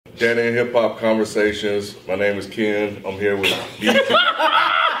Dead End Hip Hop Conversations. My name is Ken. I'm here with BZ.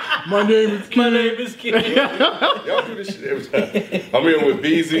 My name is Ken. Y'all do this shit every time. I'm here with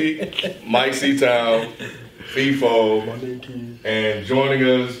BZ, Mike C-Town, FIFO, and joining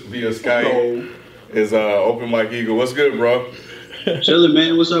us via Skype is Open Mike Eagle. What's good, bro? Chilling,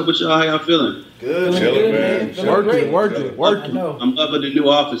 man. What's up with y'all? How y'all feeling? Good. Chilling, man. Working. I'm loving the new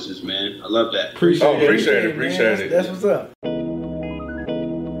offices, man. I love that. Appreciate it. That's what's up.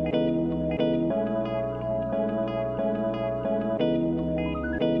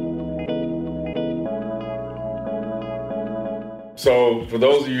 So, for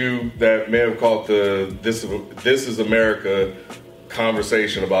those of you that may have caught the This Is America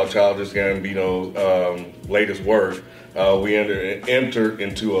conversation about Childish Gambino's latest work, we entered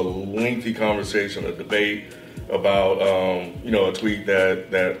into a lengthy conversation, a debate about a tweet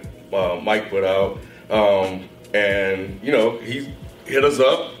that Mike put out, and he hit us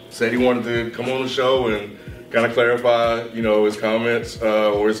up, said he wanted to come on the show and kind of clarify his comments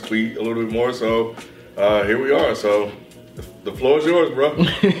or his tweet a little bit more. So here we are. So the floor is yours, bro.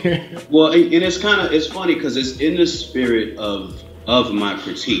 Well, and it's funny because it's in the spirit of my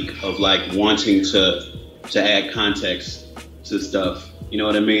critique of like wanting to add context to stuff. You know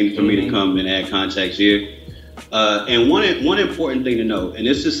what I mean? For me to come and add context here. And one important thing to know, and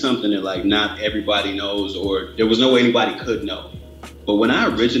this is something that like not everybody knows, or there was no way anybody could know. But when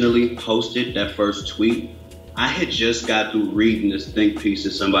I originally posted that first tweet, I had just got through reading this think piece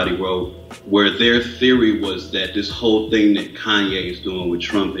that somebody wrote where their theory was that this whole thing that Kanye is doing with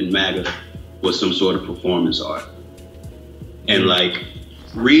Trump and MAGA was some sort of performance art. And like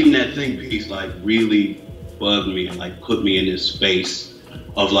reading that think piece like really bugged me and like put me in this space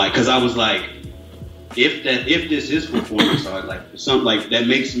of like, cause I was like, if this is performance art, like something like that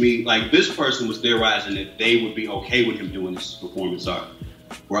makes me like, this person was theorizing that they would be okay with him doing this performance art.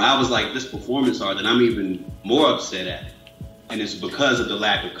 Where I was like, this performance art that I'm even more upset at. And it's because of the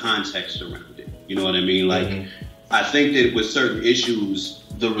lack of context around it. You know what I mean? Like, I think that with certain issues,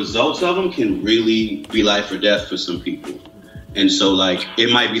 the results of them can really be life or death for some people. And so like,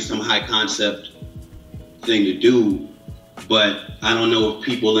 it might be some high concept thing to do, but I don't know if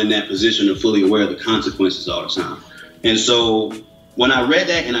people in that position are fully aware of the consequences all the time. And so when I read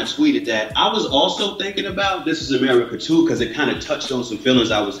that and I tweeted that, I was also thinking about This Is America too, because it kind of touched on some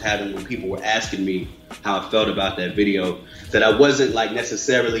feelings I was having when people were asking me how I felt about that video, that I wasn't like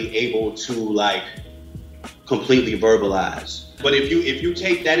necessarily able to like completely verbalize. But if you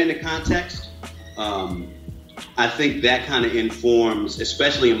take that into context, I think that kind of informs,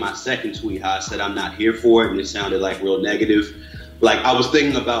 especially in my second tweet, how I said I'm not here for it, and it sounded like real negative. Like I was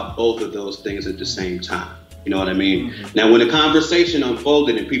thinking about both of those things at the same time. You know what I mean? Now, when the conversation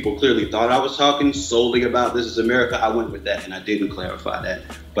unfolded and people clearly thought I was talking solely about This Is America, I went with that and I didn't clarify that.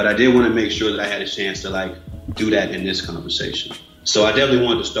 But I did want to make sure that I had a chance to like do that in this conversation. So I definitely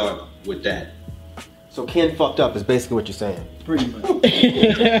wanted to start with that. So Ken fucked up is basically what you're saying. Pretty much. No, I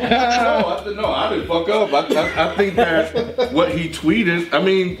didn't fuck up. I think that what he tweeted, I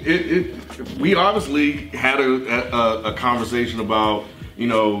mean, we obviously had a conversation about,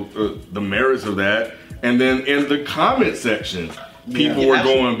 the merits of that. And then in the comment section, people were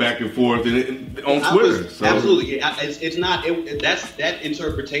going back and forth on Twitter. Absolutely. It's not, that's that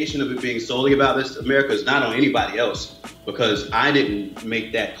interpretation of it being solely about This America is not on anybody else, because I didn't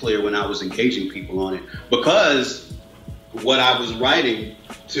make that clear when I was engaging people on it, because what I was writing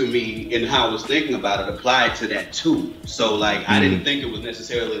to me and how I was thinking about it applied to that too. So like, I didn't think it was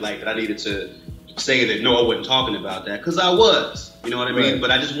necessarily like that I needed to say that, no, I wasn't talking about that, because I was, you know what I mean? Right.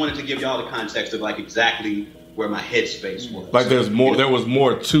 But I just wanted to give y'all the context of like exactly where my headspace was. Like there was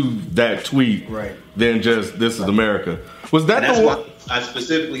more to that tweet than just This Is America. Was that the one? I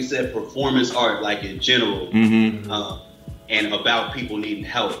specifically said performance art, like in general, and about people needing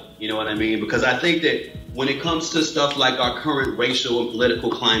help. You know what I mean? Because I think that when it comes to stuff like our current racial and political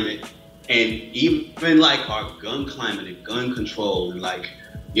climate, and even like our gun climate and gun control and like,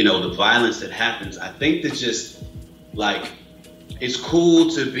 the violence that happens, I think that just like, it's cool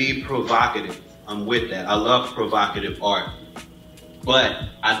to be provocative. I'm with that. I love provocative art. But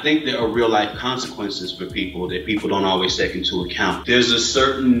I think there are real life consequences for people that people don't always take into account. There's a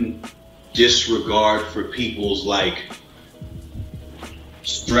certain disregard for people's like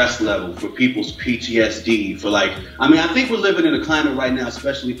stress level, for people's PTSD, for like, I think we're living in a climate right now,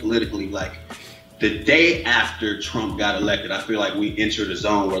 especially politically, like the day after Trump got elected, I feel like we entered a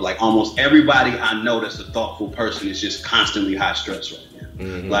zone where like almost everybody I know that's a thoughtful person is just constantly high stress right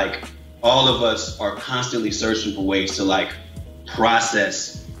now. Like all of us are constantly searching for ways to like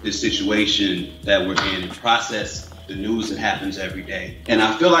process the situation that we're in, process the news that happens every day. And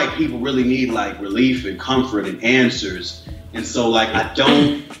I feel like people really need like relief and comfort and answers. And so like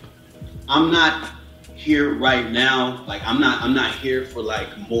I'm not here right now. Like I'm not here for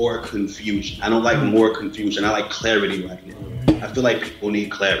like more confusion. I don't like more confusion. I like clarity right now. I feel like people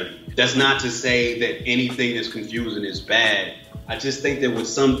need clarity. That's not to say that anything that's confusing is bad. I just think that with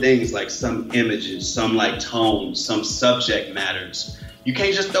some things, like some images, some like tones, some subject matters, you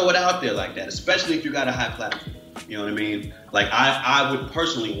can't just throw it out there like that, especially if you got a high platform. You know what I mean? Like I would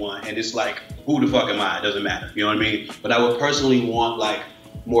personally want, and it's like, who the fuck am I? It doesn't matter. You know what I mean? But I would personally want like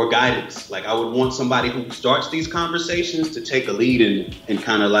more guidance. Like I would want somebody who starts these conversations to take a lead and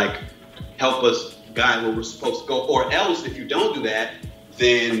kind of like help us guide where we're supposed to go. Or else, if you don't do that,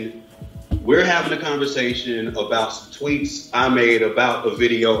 then we're having a conversation about some tweets I made about a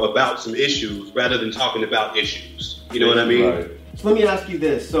video about some issues rather than talking about issues. You know what I mean? Right. So let me ask you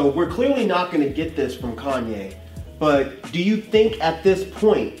this. So we're clearly not going to get this from Kanye, but do you think at this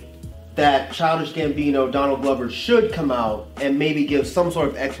point that Childish Gambino, Donald Glover should come out and maybe give some sort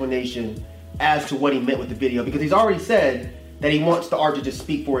of explanation as to what he meant with the video? Because he's already said that he wants the art to just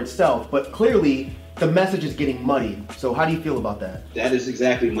speak for itself, but clearly the message is getting muddied. So how do you feel about that? That is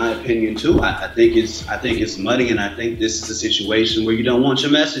exactly my opinion too. I think it's muddy, and I think this is a situation where you don't want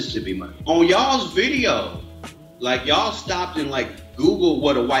your message to be muddy. On y'all's video, like y'all stopped and like Googled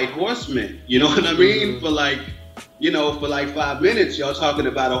what a white horse meant. You know what I mean? For like 5 minutes, y'all talking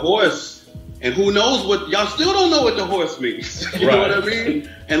about a horse, and who knows what, y'all still don't know what the horse means. You know what I mean?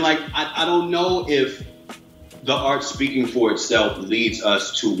 And like, I don't know if the art speaking for itself leads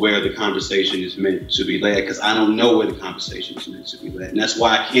us to where the conversation is meant to be led, because I don't know where the conversation is meant to be led. And that's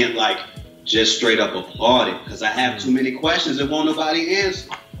why I can't like just straight up applaud it, because I have too many questions and won't nobody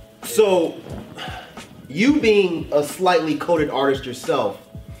answer. So, you being a slightly coded artist yourself,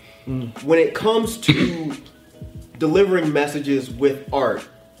 when it comes to delivering messages with art,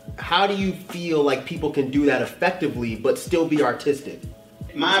 how do you feel like people can do that effectively but still be artistic?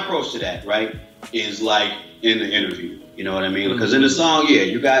 My approach to that, right, is like in the interview. You know what I mean? Because in the song, yeah,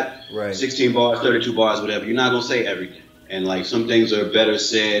 you got 16 bars, 32 bars, whatever. You're not going to say everything. And like some things are better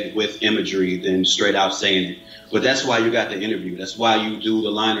said with imagery than straight out saying it. But that's why you got the interview. That's why you do the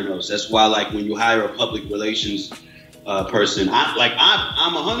liner notes. That's why like when you hire a public relations person,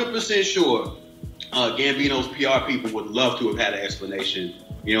 I'm 100% sure Gambino's PR people would love to have had an explanation.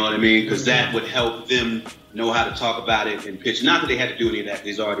 You know what I mean? Because that would help them know how to talk about it and pitch. Not that they had to do any of that.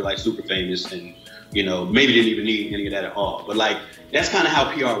 He's already like super famous and, you know, maybe didn't even need any of that at all. But like, that's kind of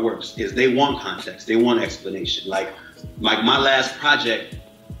how PR works, is they want context. They want explanation. Like my last project,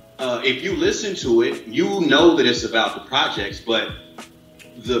 if you listen to it, you know that it's about the projects, but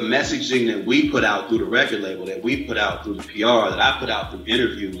the messaging that we put out through the record label, that we put out through the PR, that I put out through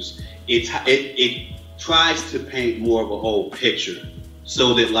interviews, it tries to paint more of a whole picture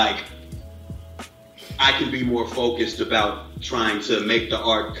so that like I can be more focused about trying to make the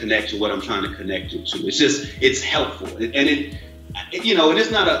art connect to what I'm trying to connect it to. It's helpful. And it you know, and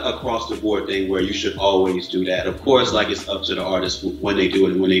it's not a across the board thing where you should always do that. Of course, like it's up to the artist when they do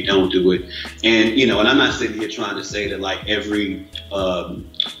it and when they don't do it. And, you know, and I'm not sitting here trying to say that like every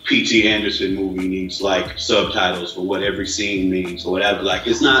P.T. Anderson movie needs like subtitles for what every scene means or whatever. Like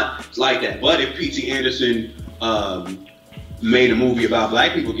it's not like that. But if P.T. Anderson made a movie about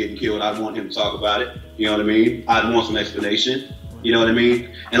black people getting killed, I'd want him to talk about it. You know what I mean? I'd want some explanation. You know what I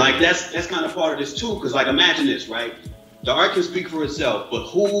mean? And like that's kind of part of this too, because like imagine this, right? The art can speak for itself, but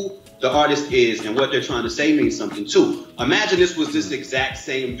who the artist is and what they're trying to say means something too. Imagine this was this exact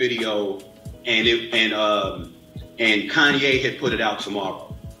same video, and Kanye had put it out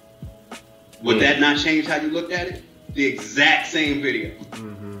tomorrow. Would that not change how you looked at it? The exact same video.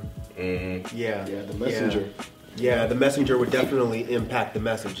 Yeah, the messenger. Yeah, the messenger would definitely impact the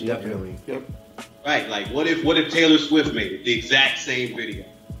message. Definitely. Yep. Right. Like, what if Taylor Swift made it? The exact same video.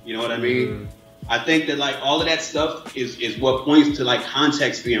 You know what I mean? I think that like all of that stuff is what points to like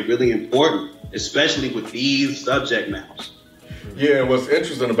context being really important, especially with these subject matters. Yeah, and what's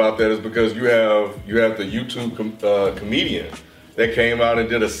interesting about that is because you have the YouTube comedian that came out and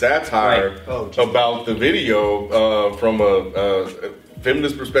did a satire about the video from a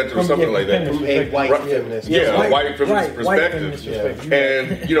feminist perspective or something like that. From a white feminist. Yeah, a white feminist perspective.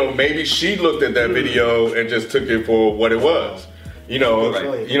 And, you know, maybe she looked at that video and just took it for what it was. You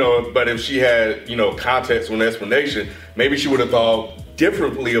know, but if she had, you know, context or an explanation, maybe she would have thought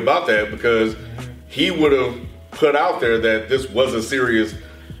differently about that, because he would have put out there that this was a serious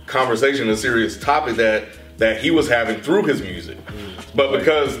conversation, a serious topic that he was having through his music. But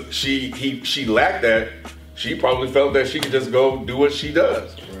because she lacked that, she probably felt that she could just go do what she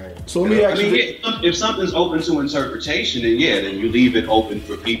does. So let me I mean, if something's open to interpretation, then then you leave it open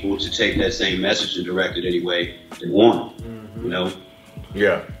for people to take that same message and direct it any way they want. You know?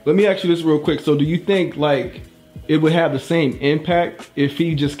 Yeah. Let me ask you this real quick. So do you think like it would have the same impact if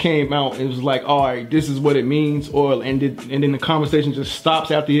he just came out and was like, all right, this is what it means, and then the conversation just stops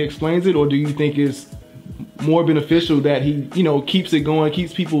after he explains it? Or do you think it's more beneficial that he, keeps it going,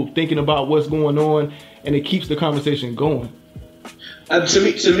 keeps people thinking about what's going on, and it keeps the conversation going?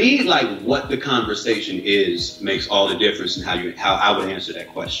 To me, like what the conversation is makes all the difference in how I would answer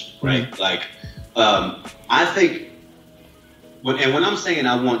that question, right? Mm-hmm. Like, I think, when I'm saying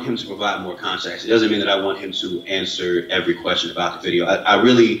I want him to provide more context, it doesn't mean that I want him to answer every question about the video. I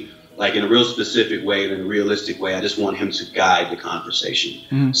really, like in a real specific way, in a realistic way, I just want him to guide the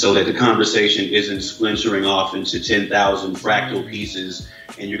conversation so that the conversation isn't splintering off into 10,000 fractal pieces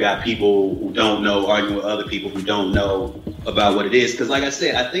and you got people who don't know arguing with other people who don't know about what it is. Because like I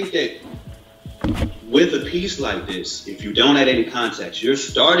said, I think that with a piece like this, if you don't add any context, you're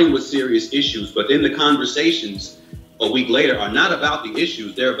starting with serious issues, but then the conversations a week later are not about the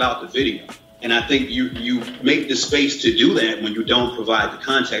issues, they're about the video. And I think you make the space to do that when you don't provide the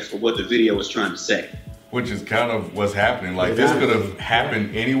context for what the video is trying to say. Which is kind of what's happening. Like, this could have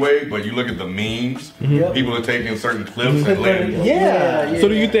happened anyway, but you look at the memes, people are taking certain clips and letting... Yeah. So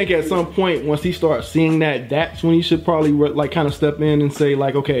do you think at some point, once he starts seeing that, that's when he should probably like kind of step in and say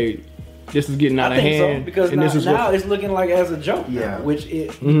like, okay, this is getting out of hand? So, because now it's looking like as a joke. Yeah. Which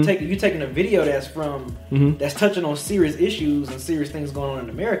you're taking a video that's from that's touching on serious issues and serious things going on in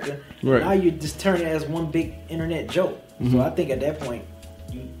America. Right. Now you're just turning it as one big internet joke. So I think at that point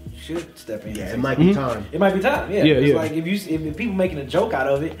you should step in. Yeah, it might be time. It might be time. Yeah. It's like if people making a joke out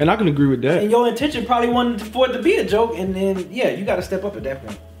of it, and I can agree with that. and your intention probably wanted for it to be a joke, and then you got to step up at that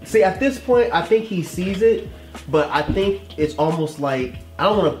point. See, at this point, I think he sees it, but I think it's almost like, I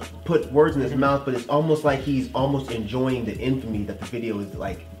don't want to put words in his mouth, but it's almost like he's almost enjoying the infamy that the video is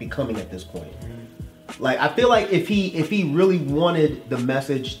like becoming at this point. Like, I feel like if he really wanted the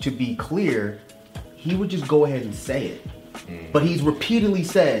message to be clear, he would just go ahead and say it. But he's repeatedly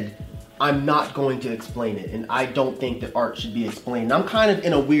said, I'm not going to explain it, and I don't think that art should be explained. I'm kind of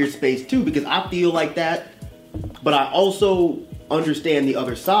in a weird space too, because I feel like that, but I also understand the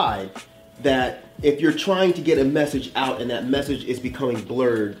other side, that if you're trying to get a message out and that message is becoming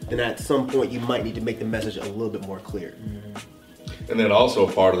blurred, then at some point you might need to make the message a little bit more clear. And then also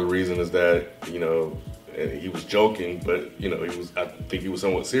part of the reason is that, and he was joking, but I think he was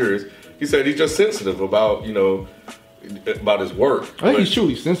somewhat serious. He said he's just sensitive about, about his work. I think he's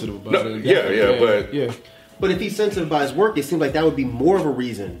truly sensitive about it. Yeah. But if he's sensitive about his work, it seems like that would be more of a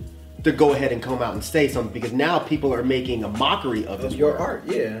reason to go ahead and come out and say something, because now people are making a mockery of his your work. art.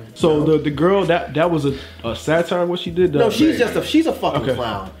 Yeah. So the girl that was a satire what she did. No, she's a fucking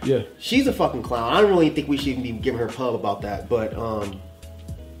clown. Yeah, she's a fucking clown. I don't really think we should even be giving her pub about that, but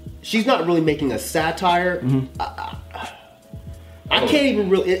she's not really making a satire. I can't even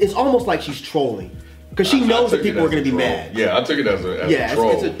really. It's almost like she's trolling, because she knows that people are going to be mad. Yeah, I took it as a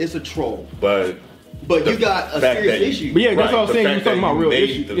troll. It's a troll. But you got a serious issue. But yeah, that's what I was saying. You're talking about real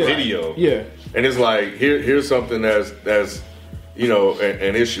issues. The video. Yeah. And it's like, here's something that's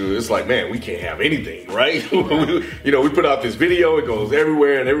an issue. It's like, man, we can't have anything, right? We put out this video, it goes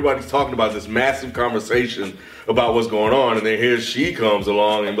everywhere, and everybody's talking about this massive conversation about what's going on, and then here she comes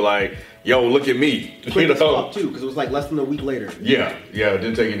along and be like, yo, look at me. Quick as fuck too, because it was like less than a week later. Yeah, it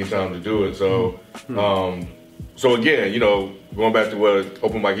didn't take any time to do it. So, so again, going back to what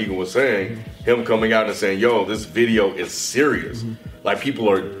Open Mike Eagle was saying, him coming out and saying, yo, this video is serious. Like, people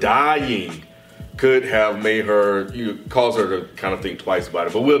are dying, could have made her, cause her to kind of think twice about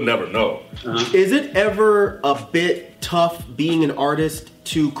it, but we'll never know. Is it ever a bit tough being an artist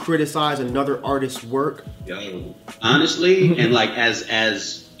to criticize another artist's work? Yo, honestly, and like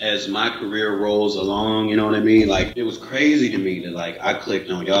as my career rolls along, you know what I mean? Like, it was crazy to me that like I clicked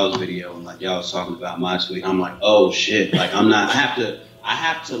on y'all's video and like y'all was talking about my tweet. I'm like, oh shit! Like, I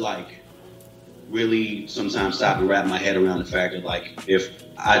have to like really sometimes stop and wrap my head around the fact that like if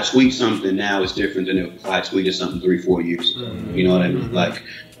I tweet something now, it's different than if I tweeted something 3-4 years ago. You know what I mean? Like,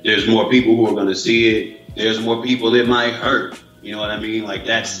 there's more people who are gonna see it. There's more people it might hurt. You know what I mean? Like,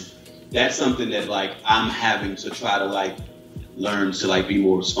 that's something that like I'm having to try to like learn to like be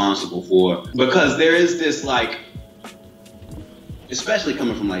more responsible for, because there is this like, especially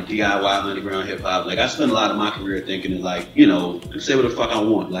coming from like DIY underground hip hop, like I spent a lot of my career thinking that like, say what the fuck I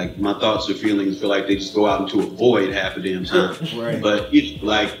want. Like, my thoughts or feelings feel like they just go out into a void half the damn time. Right. But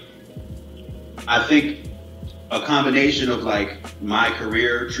like, I think a combination of like my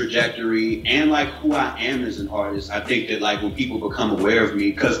career trajectory and like who I am as an artist. I think that like when people become aware of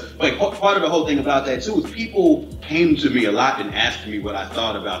me, because like part of the whole thing about that too is people came to me a lot and asked me what I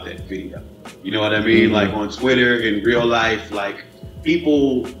thought about that video. You know what I mean? Like on Twitter, in real life, like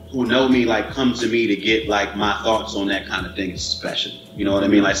people who know me like come to me to get like my thoughts on that kind of thing is special. You know what I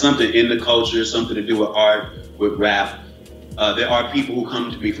mean? Like something in the culture, something to do with art, with rap. There are people who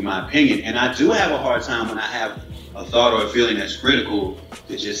come to me for my opinion, and I do have a hard time when I have a thought or a feeling that's critical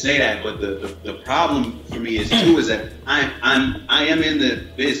to just say that. But the problem for me is too is that I am in the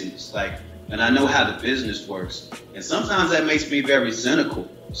business, like, and I know how the business works, and sometimes that makes me very cynical,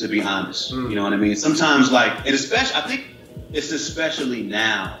 to be honest. You know what I mean? Sometimes, like, and especially I think it's especially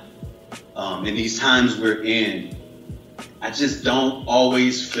now in these times we're in. I just don't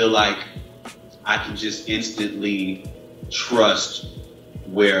always feel like I can just instantly trust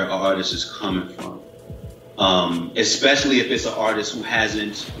where an artist is coming from, especially if it's an artist who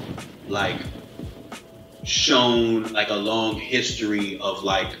hasn't like shown like a long history of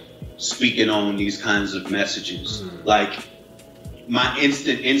like speaking on these kinds of messages. Like my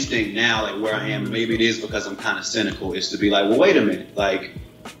instinct now, like where I am, maybe it is because I'm kind of cynical, is to be like, well, wait a minute, like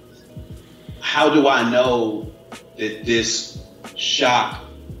how do I know that this shock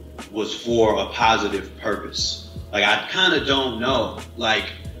was for a positive purpose? Like, I kind of don't know. Like,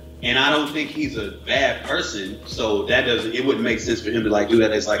 and I don't think he's a bad person, so it wouldn't make sense for him to like do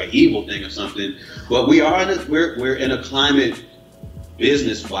that as like an evil thing or something. But we're in a climate,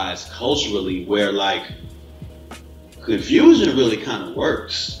 business-wise, culturally, where like confusion really kind of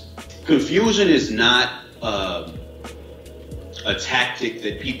works. Confusion is not a tactic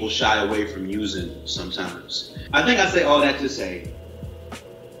that people shy away from using sometimes. I think I say all that to say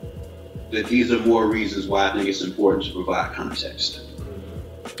that these are more reasons why I think it's important to provide context.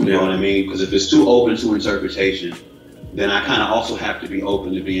 You know what I mean? Because if it's too open to interpretation, then I kind of also have to be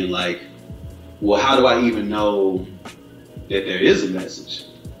open to being like, well, how do I even know that there is a message?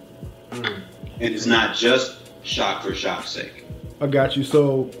 And it's not just shock for shock's sake. I got you.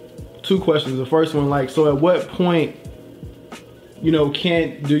 So 2 questions. The first one, like, so at what point, you know,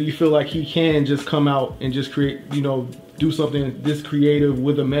 do you feel like he can just come out and just create, you know, do something this creative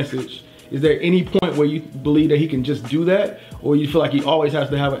with a message? Is there any point where you believe that he can just do that, or you feel like he always has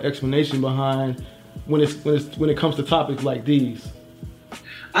to have an explanation behind when it comes to topics like these?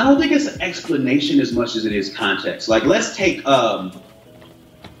 I don't think it's an explanation as much as it is context. Like, let's take Beyonce's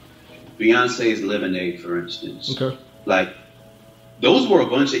Lemonade, for instance. Okay. Like, those were a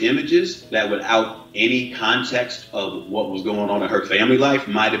bunch of images that, without any context of what was going on in her family life,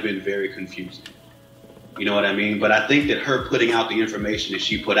 might have been very confusing. You know what I mean? But I think that her putting out the information that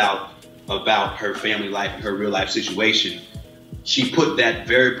she put out about her family life and her real life situation, she put that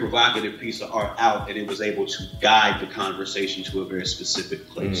very provocative piece of art out, and it was able to guide the conversation to a very specific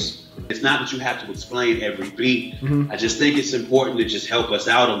place. It's not that you have to explain every beat. I just think it's important to just help us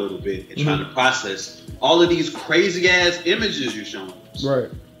out a little bit in trying to process all of these crazy ass images you're showing us. Right.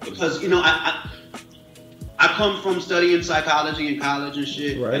 Because, you know, I come from studying psychology in college and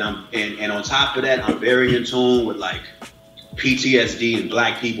shit, right. and on top of that, I'm very in tune with like PTSD and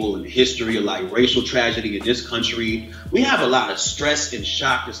black people and the history of like racial tragedy in this country. We have a lot of stress and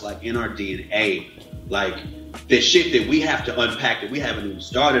shock that's like in our DNA. Like the shit that we have to unpack that we haven't even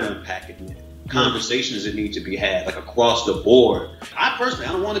started unpacking yet. Conversations that need to be had like across the board. I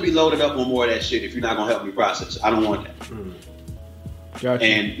don't want to be loaded up on more of that shit if you're not going to help me process it. I don't want that. Gotcha.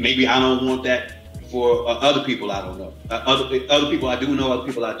 And maybe I don't want that for other people I don't know. Other people I do know, other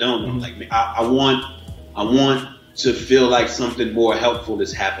people I don't know. Like I want to feel like something more helpful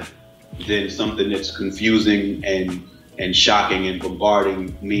is happening than something that's confusing and shocking and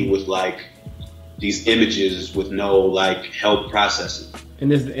bombarding me with like these images with no like help processing.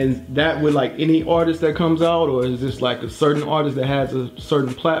 And that with like any artist that comes out, or is this like a certain artist that has a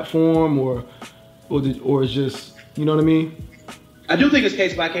certain platform, or it's just, you know what I mean? I do think it's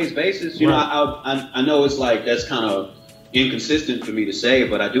case by case basis. You know, I know it's like that's kind of inconsistent for me to say,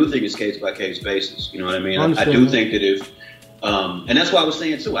 but I do think it's case by case basis. You know what I mean? I do think that if, and that's why I was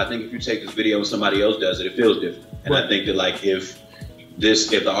saying too. I think if you take this video and somebody else does it, it feels different. And I think that like if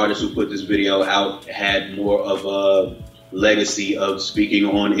the artist who put this video out had more of a legacy of speaking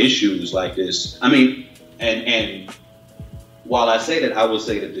on issues like this, I mean, and while I say that, I will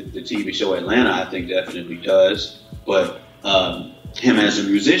say that the TV show Atlanta, I think definitely does, but him as a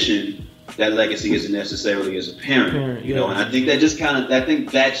musician, that legacy isn't necessarily as a parent, you know, and I think that I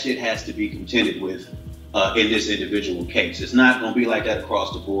think that shit has to be contended with in this individual case. It's not going to be like that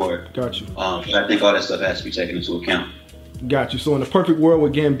across the board. Gotcha. But I think all that stuff has to be taken into account. Got you. So in the perfect world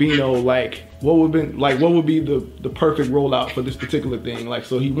with Gambino, like what would be the perfect rollout for this particular thing? Like,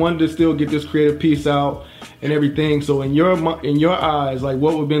 so he wanted to still get this creative piece out and everything. So in your eyes, like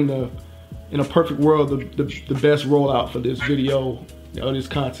what would have been in a perfect world the best rollout for this video or this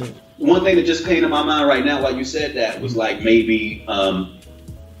content? One thing that just came to my mind right now while you said that was like maybe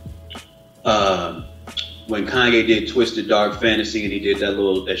when Kanye did Twisted Dark Fantasy and he did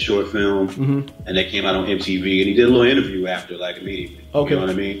that short film and that came out on MTV and he did a little interview after, like immediately. Okay. You know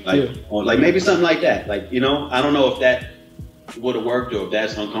what I mean? Like, or like maybe something like that. Like, you know, I don't know if that would have worked or if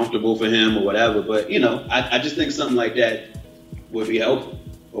that's uncomfortable for him or whatever, but you know, I just think something like that would be helpful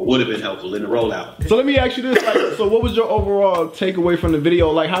or would have been helpful in the rollout. So let me ask you this, like, so what was your overall takeaway from the video?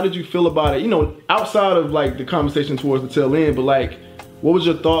 Like, how did you feel about it? You know, outside of like the conversation towards the tail end, but like, what was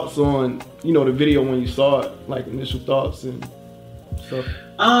your thoughts on, you know, the video when you saw it, like initial thoughts and stuff?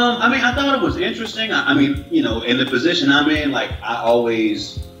 I mean, I thought it was interesting. I mean, you know, in the position I'm in, like I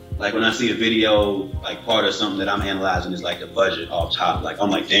always, like when I see a video, like part of something that I'm analyzing is like the budget off top. Like I'm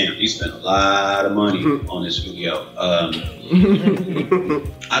like, damn, he spent a lot of money on this video.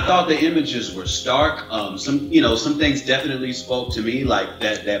 I thought the images were stark. Some things definitely spoke to me, like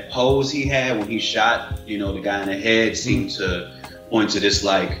that pose he had when he shot, you know, the guy in the head seemed to point to this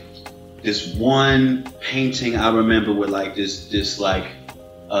one painting I remember with like this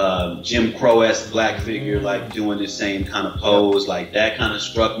Jim Crow-esque black figure like doing the same kind of pose, like that kind of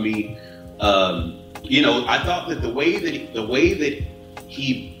struck me. You know, I thought that the way that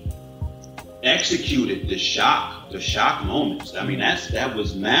he executed the shock moments, I mean that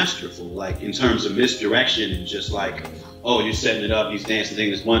was masterful, like in terms of misdirection and just like, oh, you're setting it up, he's dancing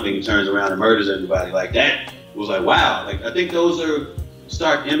thing, this one thing, he turns around and murders everybody, like that. It was like, wow, like I think those are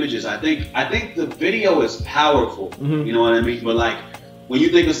stark images. I think the video is powerful, you know what I mean? But like when you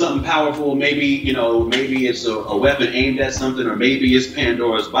think of something powerful, maybe it's a weapon aimed at something, or maybe it's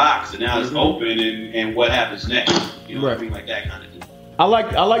Pandora's box and now it's open and what happens next? You know what I mean? Like that kind of thing. I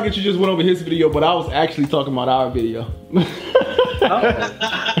like that you just went over his video, but I was actually talking about our video. I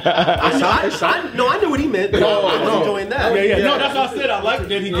knew what he meant. But I was enjoying that. Yeah. No, that's what I said. I like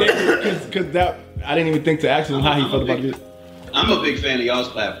that he did because that I didn't even think to ask him how he felt about it. I'm a big fan of y'all's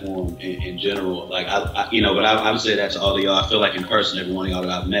platform in general. Like but I would say that to all of y'all. I feel like in person, every one of y'all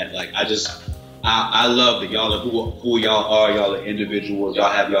that I've met, like I love that y'all are who y'all are. Y'all are individuals.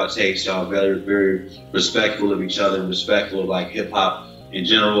 Y'all have y'all takes. Y'all are very, very respectful of each other and respectful of like hip hop in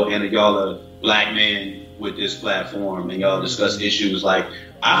general. And that y'all are black men with this platform and y'all discuss issues. Like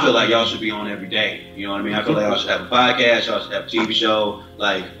I feel like y'all should be on every day. You know what I mean? I feel like y'all should have a podcast. Y'all should have a TV show.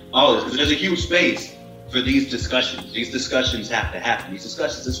 Like all this. There's a huge space for these discussions. These discussions have to happen. These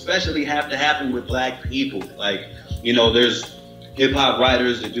discussions especially have to happen with black people. Like, you know, there's hip hop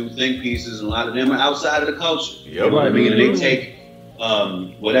writers that do think pieces, and a lot of them are outside of the culture. Yep. You know what I mean? And they take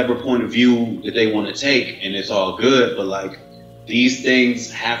whatever point of view that they want to take, and it's all good, but like these things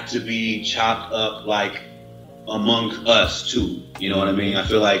have to be chopped up like among us too. You know what I mean? I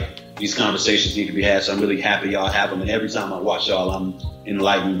feel like these conversations need to be had, so I'm really happy y'all have them, and every time I watch y'all, I'm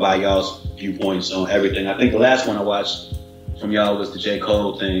enlightened by y'all's viewpoints on everything. I think the last one I watched from y'all was the J.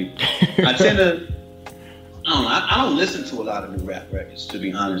 Cole thing. I tend to, I don't listen to a lot of new rap records, to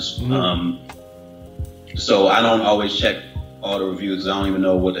be honest. So I don't always check all the reviews. I don't even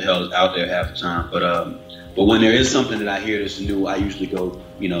know what the hell is out there half the time. But when there is something that I hear that's new, I usually go,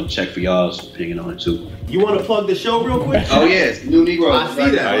 check for y'all's opinion on it too. You want to plug the show real quick? Oh yes, New Negroes. I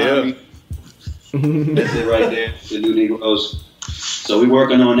see that. That's it right there. The New Negroes. So we're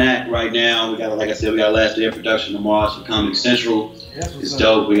working on that right now. We got, like I said, we got a last day of production tomorrow for Comedy Central. It's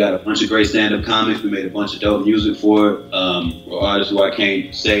dope. We got a bunch of great stand-up comics. We made a bunch of dope music for it. For artists who I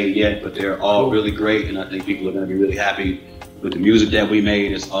can't say yet, but they're all really great, and I think people are going to be really happy with the music that we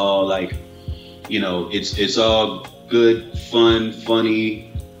made. It's all like, it's all good, fun,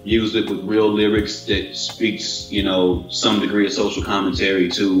 funny music with real lyrics that speaks, some degree of social commentary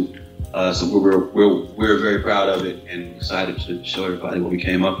too. So we're very proud of it and excited to show everybody what we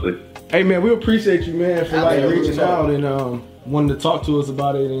came up with. Hey man, we appreciate you, man, for reaching out and wanting to talk to us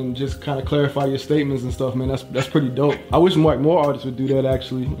about it and just kind of clarify your statements and stuff, man. That's pretty dope. I wish more artists would do that,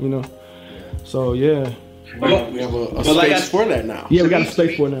 actually. So yeah. We have a space for that now. Yeah, we got a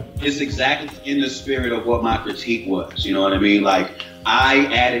space for it now. It's exactly in the spirit of what my critique was. You know what I mean? Like I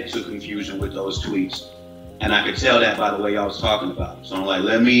added to confusion with those tweets. And I could tell that by the way y'all was talking about it. So I'm like,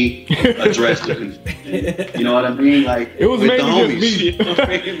 let me address the confusion. You know what I mean? Like it was mainly just me.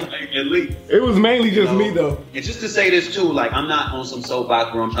 Like, at least. It was mainly just me though. And just to say this too, like I'm not on some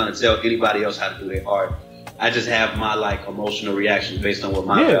soapbox where I'm trying to tell anybody else how to do their art. I just have my like emotional reaction based on what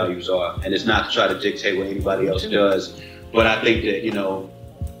my values are. And it's not to try to dictate what anybody else does. But I think that, you know,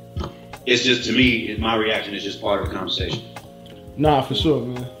 it's just, to me, my reaction is just part of the conversation. Nah, for sure,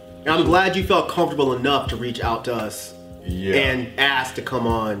 man. And I'm glad you felt comfortable enough to reach out to us Yeah. and ask to come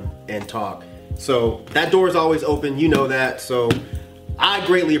on and talk. So that door is always open. You know that. So I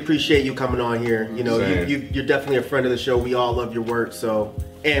greatly appreciate you coming on here. You know, you're definitely a friend of the show. We all love your work. So,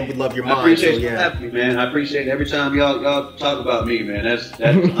 and we love your mind. I appreciate you having me, man. I appreciate every time y'all talk about me, man. That's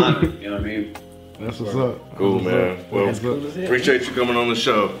an honor. You know what I mean? That's what's up. Cool, man. Well, appreciate you coming on the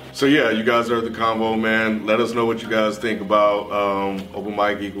show. So yeah, you guys are the Convo, man. Let us know what you guys think about Open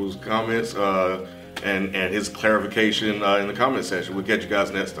Mic Equals comments and his clarification in the comment section. We'll catch you guys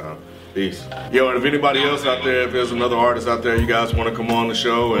next time. Peace. Yo, and if anybody else out there, if there's another artist out there, you guys want to come on the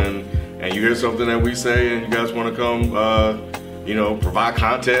show and you hear something that we say and you guys want to come, you know, provide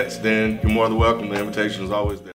context, then you're more than welcome. The invitation is always there.